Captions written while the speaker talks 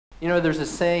You know, there's a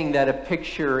saying that a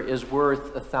picture is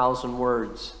worth 1,000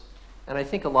 words. And I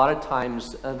think a lot of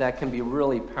times that can be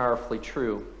really powerfully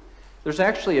true. There's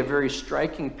actually a very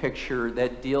striking picture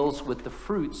that deals with the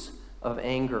fruits of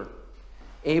anger.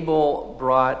 Abel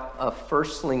brought a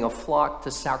firstling, a flock,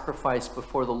 to sacrifice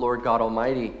before the Lord God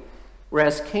Almighty,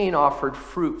 whereas Cain offered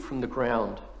fruit from the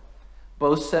ground.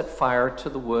 Both set fire to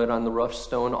the wood on the rough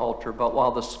stone altar, but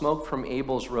while the smoke from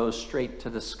Abel's rose straight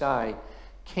to the sky,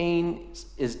 Cain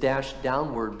is dashed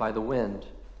downward by the wind.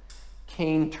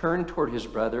 Cain turned toward his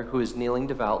brother, who is kneeling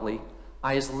devoutly,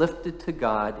 eyes lifted to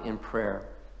God in prayer.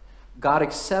 God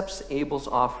accepts Abel's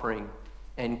offering,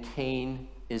 and Cain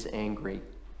is angry.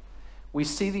 We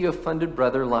see the offended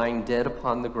brother lying dead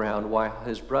upon the ground, while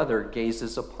his brother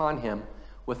gazes upon him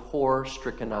with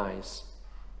horror-stricken eyes.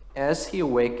 As he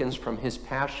awakens from his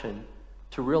passion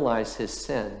to realize his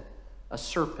sin, a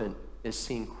serpent is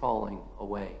seen crawling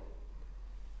away.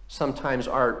 Sometimes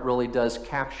art really does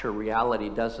capture reality,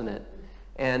 doesn't it?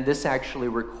 And this actually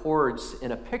records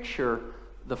in a picture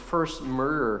the first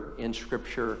murder in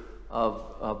Scripture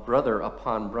of brother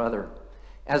upon brother.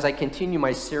 As I continue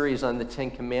my series on the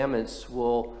Ten Commandments,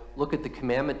 we'll look at the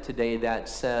commandment today that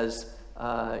says,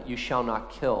 you shall not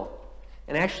kill.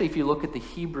 And actually, if you look at the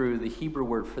Hebrew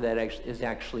word for that is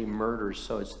actually murder,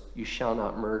 so it's you shall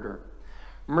not murder.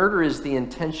 Murder is the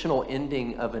intentional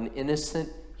ending of an innocent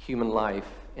human life.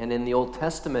 And in the Old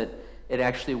Testament, it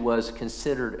actually was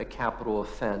considered a capital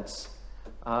offense.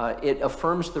 It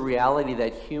affirms the reality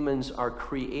that humans are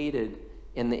created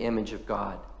in the image of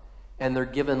God, and they're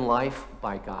given life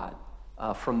by God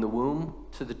from the womb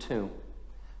to the tomb.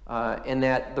 And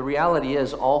that the reality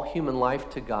is all human life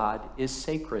to God is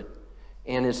sacred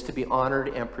and is to be honored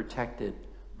and protected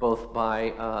both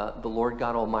by the Lord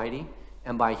God Almighty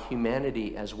and by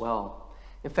humanity as well.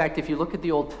 In fact, if you look at the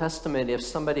Old Testament, if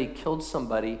somebody killed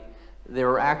somebody, there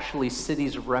were actually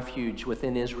cities of refuge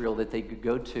within Israel that they could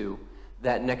go to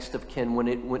that next of kin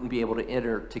wouldn't be able to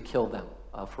enter to kill them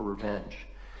for revenge.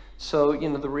 So, you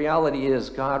know, the reality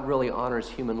is God really honors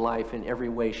human life in every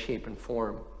way, shape, and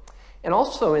form. And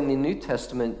also in the New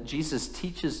Testament, Jesus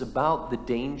teaches about the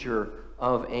danger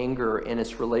of anger and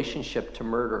its relationship to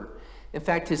murder. In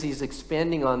fact, as he's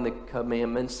expanding on the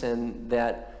commandments and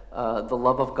that the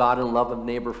love of God and love of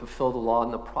neighbor fulfill the law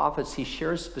and the prophets, he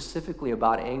shares specifically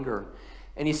about anger.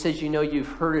 And he says, you know, you've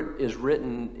heard it is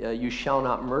written, you shall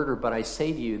not murder, but I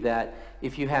say to you that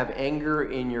if you have anger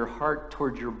in your heart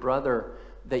toward your brother,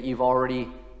 that you've already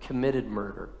committed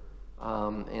murder.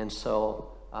 And so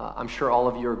I'm sure all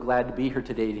of you are glad to be here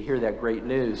today to hear that great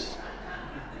news.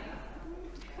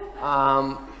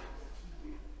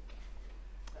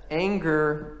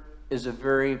 Anger is a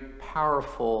very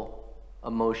powerful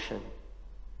emotion.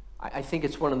 I think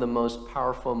it's one of the most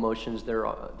powerful emotions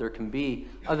there can be,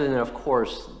 other than, of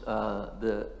course,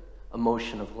 the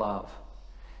emotion of love.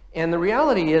 And the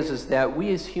reality is that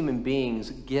we as human beings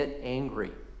get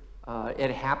angry. It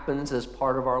happens as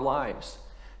part of our lives.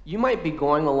 You might be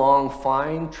going along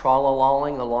fine,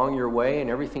 tra-la-lalling along your way, and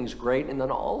everything's great, and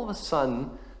then all of a sudden,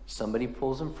 somebody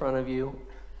pulls in front of you.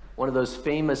 One of those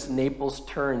famous Naples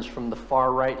turns from the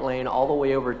far right lane all the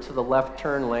way over to the left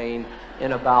turn lane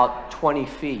in about 20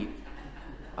 feet.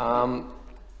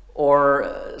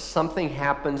 Or something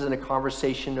happens in a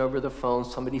conversation over the phone,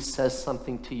 somebody says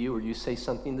something to you or you say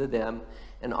something to them,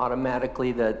 and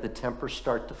automatically the tempers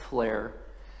start to flare.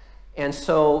 And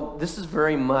so this is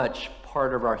very much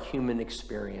part of our human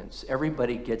experience.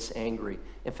 Everybody gets angry.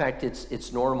 In fact,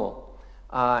 it's normal.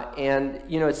 And,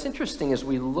 you know, it's interesting as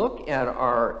we look at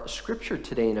our scripture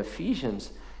today in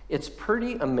Ephesians, it's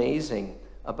pretty amazing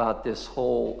about this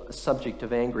whole subject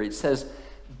of anger. It says,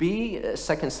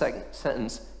 second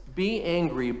sentence, be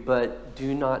angry, but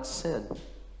do not sin.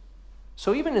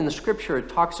 So even in the scripture, it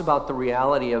talks about the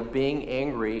reality of being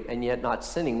angry and yet not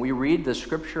sinning. We read the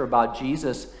scripture about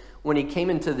Jesus. When he came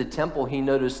into the temple, he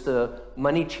noticed the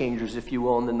money changers, if you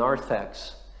will, in the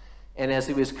narthex. And as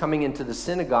he was coming into the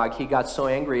synagogue, he got so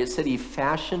angry, it said he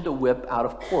fashioned a whip out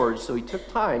of cords. So he took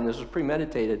time, this was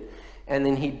premeditated, and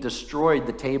then he destroyed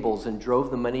the tables and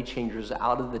drove the money changers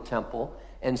out of the temple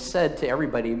and said to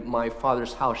everybody, my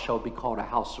Father's house shall be called a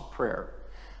house of prayer.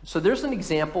 So there's an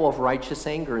example of righteous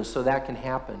anger, and so that can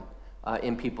happen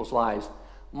in people's lives.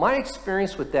 My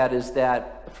experience with that is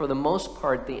that, for the most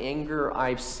part, the anger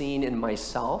I've seen in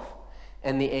myself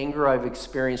and the anger I've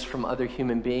experienced from other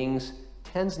human beings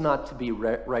tends not to be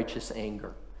righteous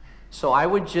anger. So I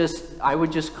would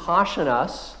just caution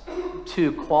us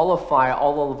to qualify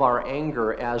all of our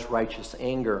anger as righteous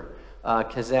anger,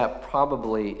 because that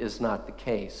probably is not the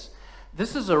case.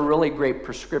 This is a really great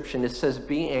prescription. It says,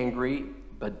 be angry,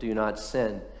 but do not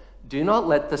sin. Do not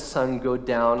let the sun go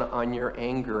down on your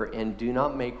anger, and do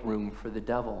not make room for the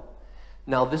devil.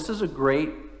 Now, this is a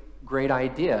great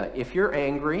idea. If you're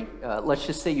angry, let's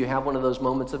just say you have one of those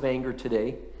moments of anger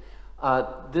today,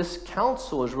 this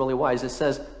counsel is really wise. It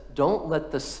says, don't let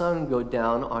the sun go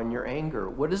down on your anger.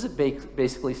 What is it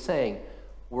basically saying?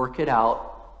 Work it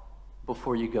out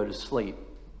before you go to sleep.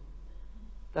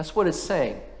 That's what it's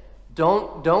saying.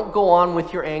 Don't go on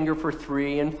with your anger for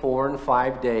 3 and 4 and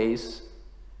 5 days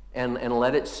and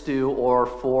let it stew, or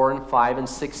 4 and 5 and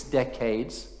 6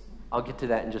 decades. I'll get to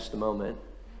that in just a moment.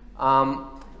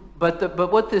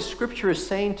 But what this scripture is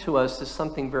saying to us is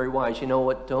something very wise. You know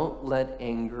what? Don't let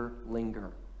anger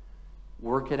linger.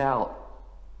 Work it out.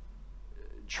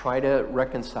 Try to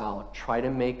reconcile. Try to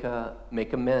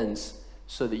make amends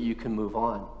so that you can move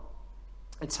on.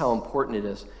 That's how important it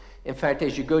is. In fact,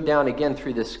 as you go down again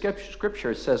through this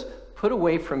scripture, it says, put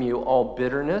away from you all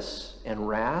bitterness and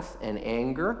wrath and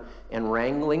anger and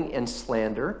wrangling and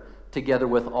slander, together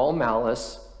with all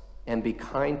malice, and be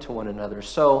kind to one another.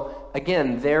 So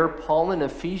again, there Paul in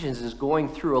Ephesians is going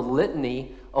through a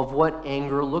litany of what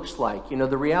anger looks like. You know,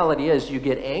 the reality is you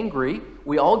get angry.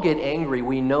 We all get angry.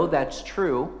 We know that's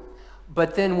true.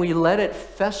 But then we let it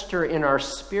fester in our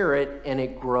spirit and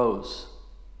it grows.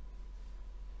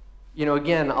 You know,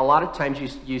 again, a lot of times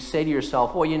you say to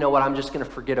yourself, well, you know what, I'm just going to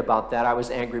forget about that. I was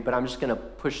angry, but I'm just going to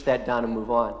push that down and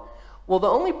move on. Well, the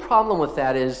only problem with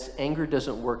that is anger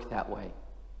doesn't work that way.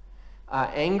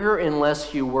 Anger,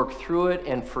 unless you work through it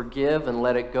and forgive and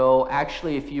let it go,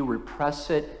 actually, if you repress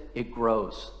it, it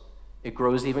grows. It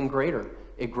grows even greater.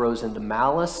 It grows into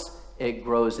malice. It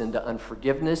grows into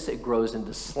unforgiveness. It grows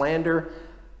into slander.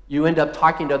 You end up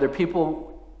talking to other people.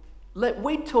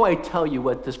 Wait till I tell you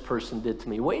what this person did to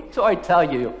me. Wait till I tell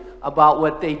you about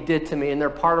what they did to me, and they're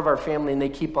part of our family, and they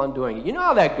keep on doing it. You know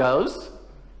how that goes,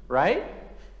 right?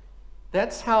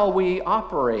 That's how we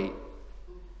operate.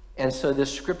 And so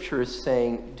this scripture is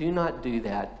saying, do not do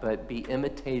that, but be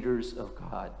imitators of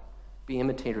God. Be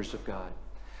imitators of God.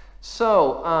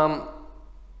 So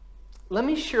let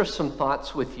me share some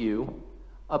thoughts with you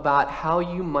about how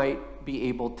you might be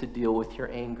able to deal with your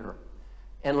anger.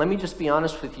 And let me just be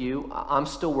honest with you, I'm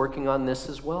still working on this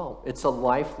as well. It's a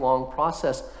lifelong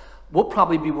process. We'll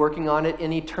probably be working on it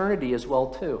in eternity as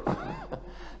well, too.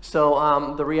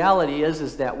 So the reality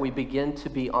is that we begin to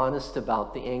be honest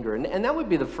about the anger. And that would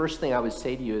be the first thing I would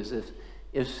say to you is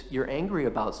if you're angry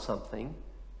about something,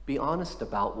 be honest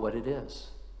about what it is.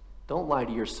 Don't lie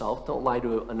to yourself. Don't lie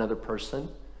to another person.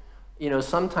 You know,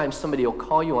 sometimes somebody will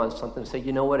call you on something and say,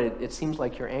 you know what, it seems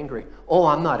like you're angry. Oh,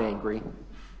 I'm not angry.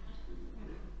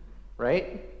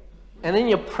 Right? And then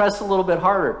you press a little bit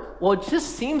harder. Well, it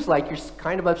just seems like you're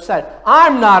kind of upset.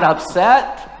 I'm not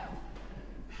upset.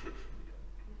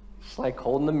 It's like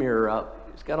holding the mirror up.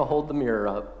 You just got to hold the mirror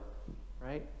up,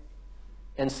 right?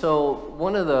 And so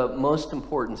one of the most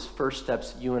important first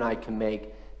steps you and I can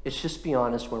make is just be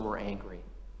honest when we're angry.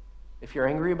 If you're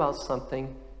angry about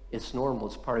something, it's normal.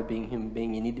 It's part of being a human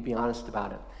being. You need to be honest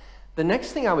about it. The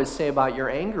next thing I would say about your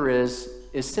anger is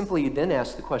simply then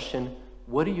ask the question,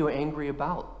 what are you angry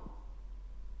about?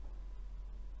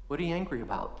 What are you angry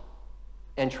about?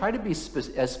 And try to be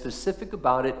as specific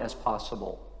about it as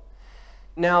possible.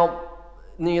 Now,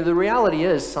 the reality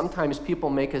is sometimes people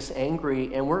make us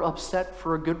angry and we're upset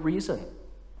for a good reason.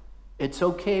 It's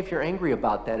okay if you're angry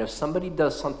about that. If somebody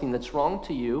does something that's wrong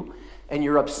to you and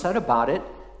you're upset about it,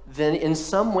 then in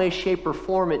some way, shape, or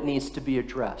form it needs to be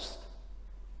addressed.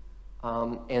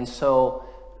 And so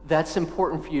that's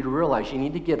important for you to realize. You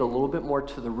need to get a little bit more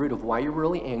to the root of why you're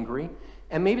really angry,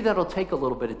 and maybe that'll take a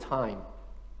little bit of time.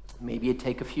 Maybe it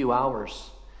take a few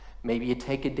hours. Maybe you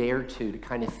take a day or two to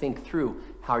kind of think through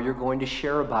how you're going to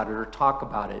share about it or talk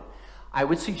about it. I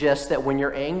would suggest that when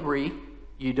you're angry,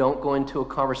 you don't go into a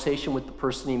conversation with the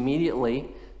person immediately,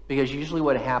 because usually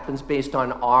what happens based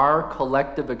on our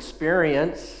collective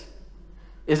experience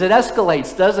is it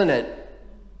escalates, doesn't it?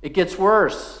 It gets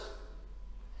worse.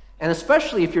 And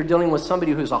especially if you're dealing with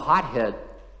somebody who's a hothead,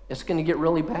 it's going to get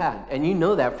really bad. And you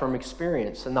know that from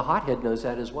experience, and the hothead knows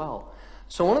that as well.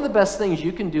 So one of the best things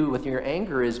you can do with your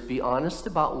anger is be honest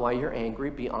about why you're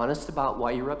angry, be honest about why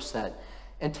you're upset,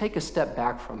 and take a step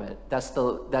back from it. That's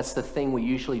the thing we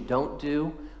usually don't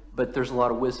do, but there's a lot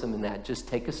of wisdom in that. Just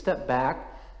take a step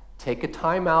back, take a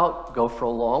time out, go for a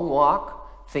long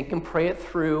walk, think and pray it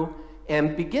through,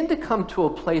 and begin to come to a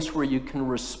place where you can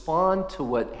respond to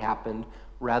what happened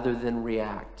rather than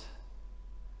react.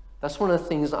 That's one of the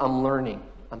things I'm learning.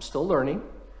 I'm still learning,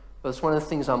 but it's one of the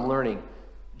things I'm learning.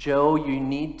 Joe, you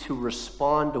need to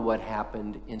respond to what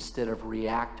happened instead of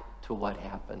react to what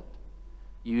happened.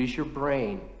 Use your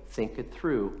brain, think it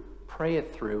through, pray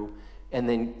it through, and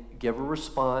then give a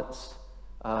response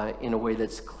in a way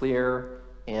that's clear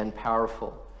and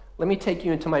powerful. Let me take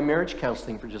you into my marriage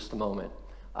counseling for just a moment.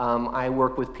 I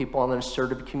work with people on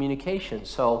assertive communication.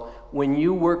 So when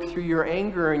you work through your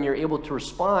anger and you're able to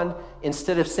respond,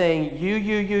 instead of saying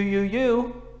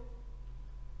you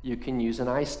can use an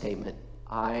I statement.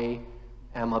 I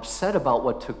am upset about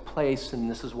what took place, and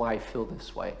this is why I feel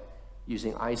this way.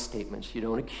 Using I statements. You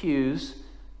don't accuse.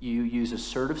 You use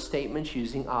assertive statements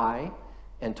using I,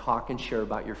 and talk and share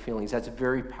about your feelings. That's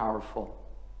very powerful,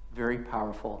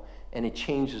 and it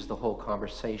changes the whole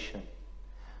conversation.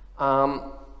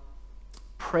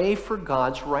 Pray for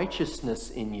God's righteousness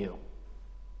in you.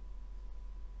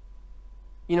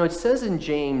 You know, it says in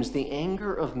James, the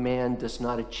anger of man does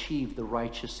not achieve the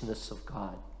righteousness of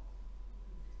God.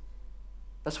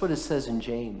 That's what it says in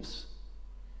James.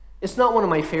 It's not one of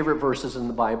my favorite verses in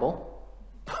the Bible,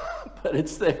 but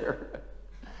it's there.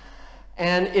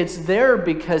 And it's there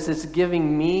because it's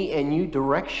giving me and you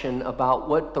direction about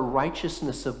what the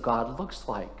righteousness of God looks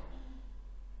like.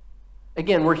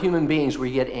 Again, we're human beings.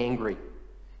 We get angry.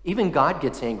 Even God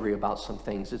gets angry about some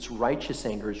things. It's righteous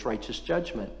anger. It's righteous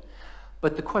judgment.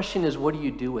 But the question is, what do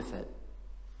you do with it?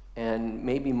 And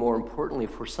maybe more importantly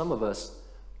for some of us,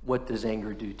 what does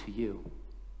anger do to you?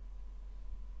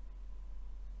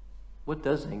 What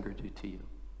does anger do to you?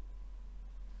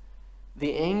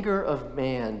 The anger of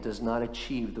man does not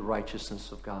achieve the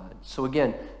righteousness of God. So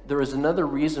again, there is another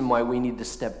reason why we need to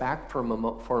step back for a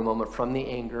moment from the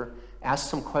anger, ask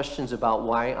some questions about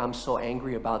why I'm so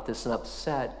angry about this and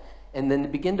upset, and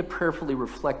then begin to prayerfully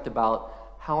reflect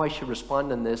about how I should respond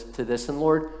to this. And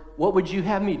Lord, what would you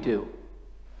have me do?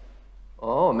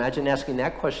 Oh, imagine asking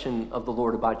that question of the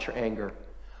Lord about your anger.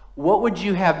 What would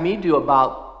you have me do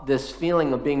about this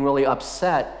feeling of being really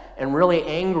upset and really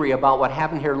angry about what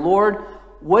happened here? Lord,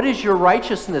 what is your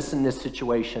righteousness in this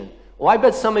situation? Well, I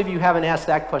bet some of you haven't asked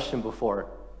that question before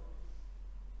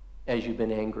as you've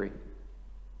been angry.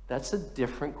 That's a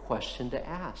different question to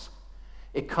ask.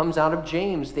 It comes out of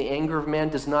James. The anger of man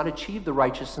does not achieve the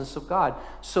righteousness of God.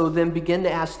 So then begin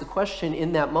to ask the question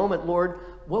in that moment, Lord,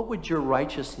 what would your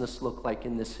righteousness look like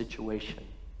in this situation?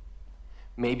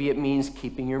 Maybe it means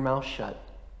keeping your mouth shut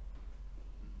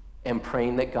and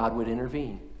praying that God would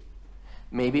intervene.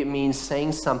 Maybe it means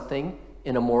saying something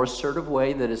in a more assertive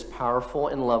way that is powerful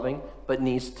and loving, but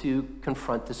needs to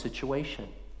confront the situation.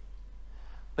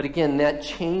 But again, that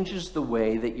changes the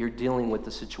way that you're dealing with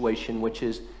the situation, which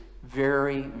is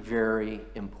very, very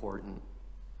important,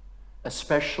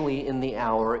 especially in the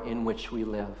hour in which we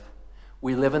live.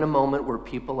 We live in a moment where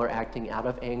people are acting out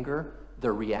of anger.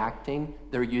 They're reacting.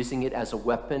 They're using it as a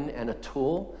weapon and a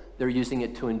tool. They're using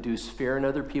it to induce fear in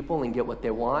other people and get what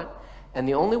they want. And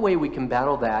the only way we can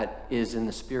battle that is in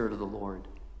the Spirit of the Lord,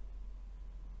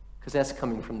 because that's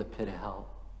coming from the pit of hell.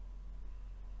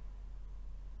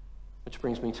 Which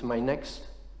brings me to my next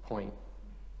point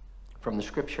from the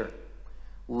Scripture.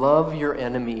 Love your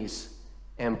enemies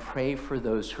and pray for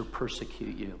those who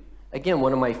persecute you. Again,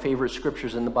 one of my favorite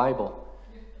scriptures in the Bible.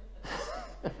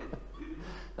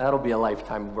 That'll be a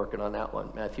lifetime of working on that one.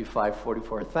 Matthew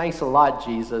 5:44. Thanks a lot,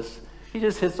 Jesus. He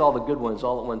just hits all the good ones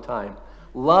all at one time.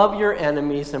 Love your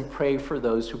enemies and pray for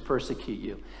those who persecute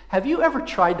you. Have you ever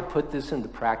tried to put this into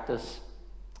practice?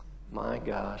 My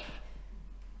gosh.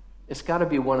 It's got to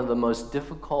be one of the most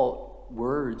difficult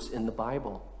words in the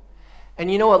Bible. And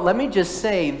you know what? Let me just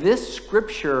say, this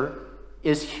scripture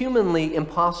is humanly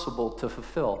impossible to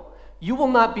fulfill. You will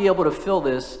not be able to fulfill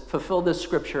this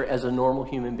scripture as a normal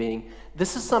human being.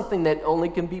 This is something that only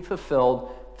can be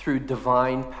fulfilled through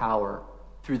divine power,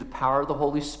 through the power of the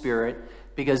Holy Spirit,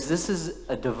 because this is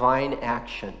a divine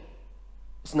action.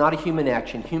 It's not a human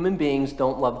action. Human beings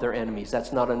don't love their enemies.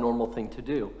 That's not a normal thing to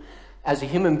do. As a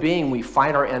human being, we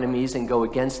fight our enemies and go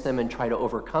against them and try to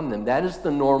overcome them. That is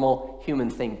the normal human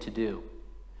thing to do.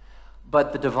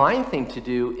 But the divine thing to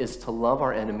do is to love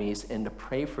our enemies and to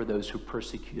pray for those who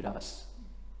persecute us.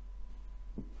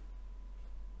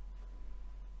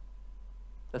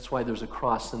 That's why there's a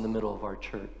cross in the middle of our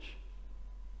church.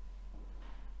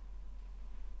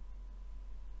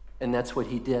 And that's what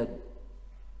he did.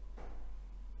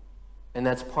 And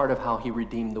that's part of how he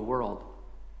redeemed the world.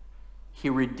 He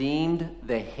redeemed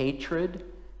the hatred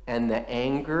and the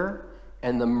anger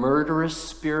and the murderous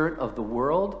spirit of the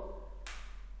world.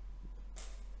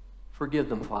 Forgive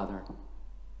them, Father,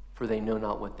 for they know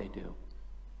not what they do.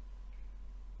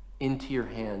 Into your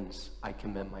hands I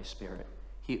commend my spirit.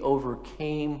 He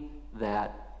overcame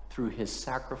that through his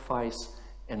sacrifice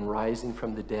and rising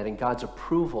from the dead, and God's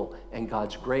approval and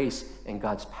God's grace and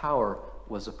God's power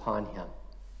was upon him.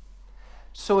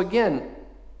 So again,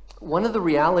 One of the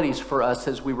realities for us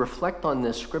as we reflect on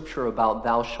this scripture about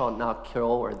thou shalt not kill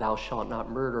or thou shalt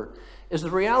not murder is the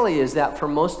reality is that for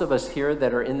most of us here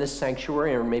that are in this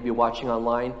sanctuary or maybe watching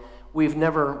online, we've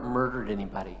never murdered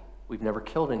anybody. We've never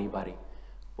killed anybody.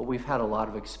 But we've had a lot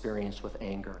of experience with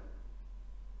anger.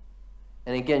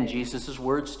 And again, Jesus'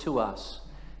 words to us,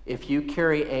 if you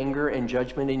carry anger and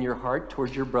judgment in your heart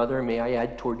towards your brother, and may I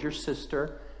add, towards your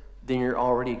sister, then you're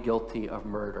already guilty of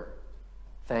murder.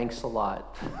 Thanks a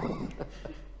lot.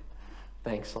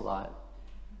 Thanks a lot.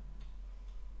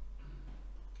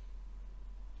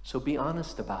 So be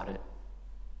honest about it.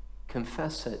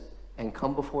 Confess it and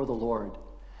come before the Lord.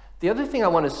 The other thing I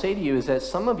want to say to you is that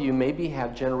some of you maybe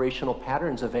have generational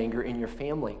patterns of anger in your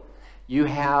family. You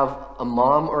have a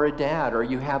mom or a dad, or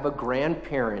you have a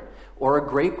grandparent or a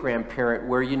great-grandparent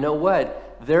where you know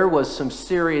what? There was some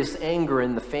serious anger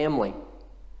in the family.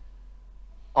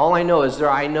 All I know is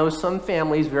I know some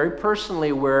families very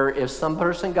personally where if some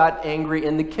person got angry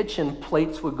in the kitchen,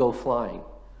 plates would go flying.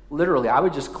 Literally, I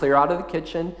would just clear out of the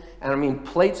kitchen, and I mean,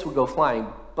 plates would go flying,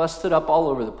 busted up all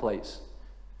over the place.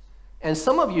 And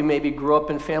some of you maybe grew up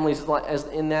in families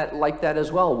like that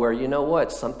as well, where you know what,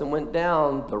 something went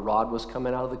down, the rod was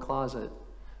coming out of the closet.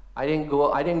 I didn't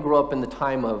grow up in the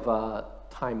time of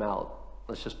timeout.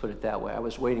 Let's just put it that way. I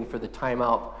was waiting for the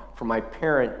timeout for my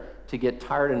parent to get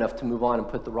tired enough to move on and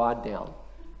put the rod down.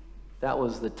 That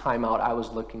was the timeout I was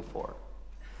looking for.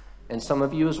 And some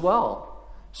of you as well.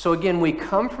 So again, we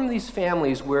come from these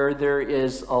families where there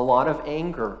is a lot of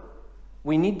anger.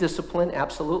 We need discipline,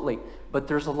 absolutely, but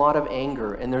there's a lot of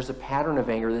anger, and there's a pattern of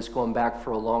anger that's going back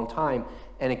for a long time,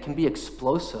 and it can be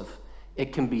explosive.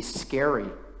 It can be scary.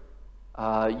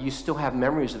 You still have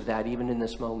memories of that even in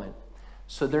this moment.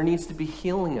 So there needs to be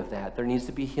healing of that. There needs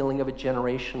to be healing of it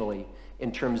generationally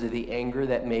in terms of the anger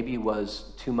that maybe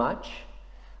was too much,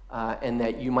 and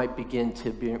that you might begin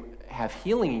to have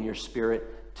healing in your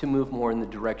spirit to move more in the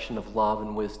direction of love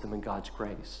and wisdom and God's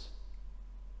grace.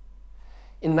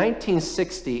 In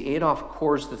 1960, Adolf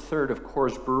Coors III of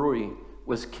Coors Brewery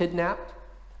was kidnapped.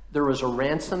 There was a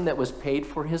ransom that was paid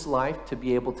for his life to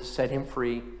be able to set him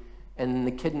free, and then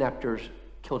the kidnappers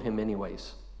killed him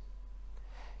anyways.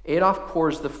 Adolf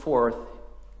Coors IV,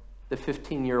 the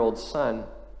 15-year-old son,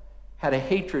 had a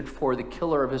hatred for the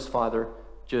killer of his father,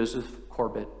 Joseph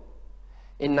Corbett.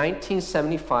 In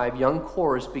 1975, young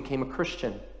Coors became a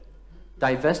Christian,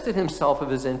 divested himself of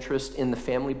his interest in the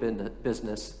family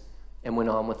business, and went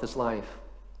on with his life.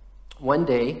 One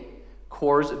day,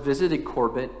 Coors visited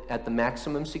Corbett at the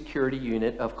maximum security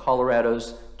unit of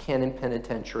Colorado's Cannon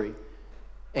Penitentiary,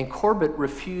 and Corbett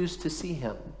refused to see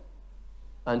him.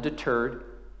 Undeterred,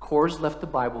 Coors left the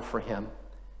Bible for him,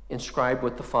 inscribed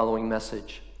with the following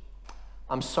message: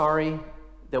 I'm sorry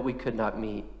that we could not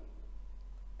meet.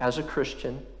 As a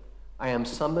Christian, I am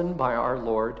summoned by our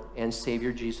Lord and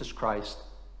Savior Jesus Christ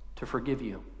to forgive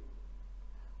you.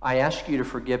 I ask you to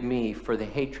forgive me for the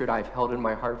hatred I've held in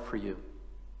my heart for you.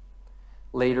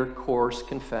 Later, Coors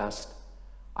confessed,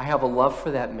 I have a love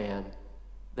for that man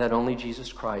that only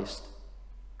Jesus Christ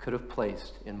could have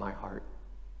placed in my heart.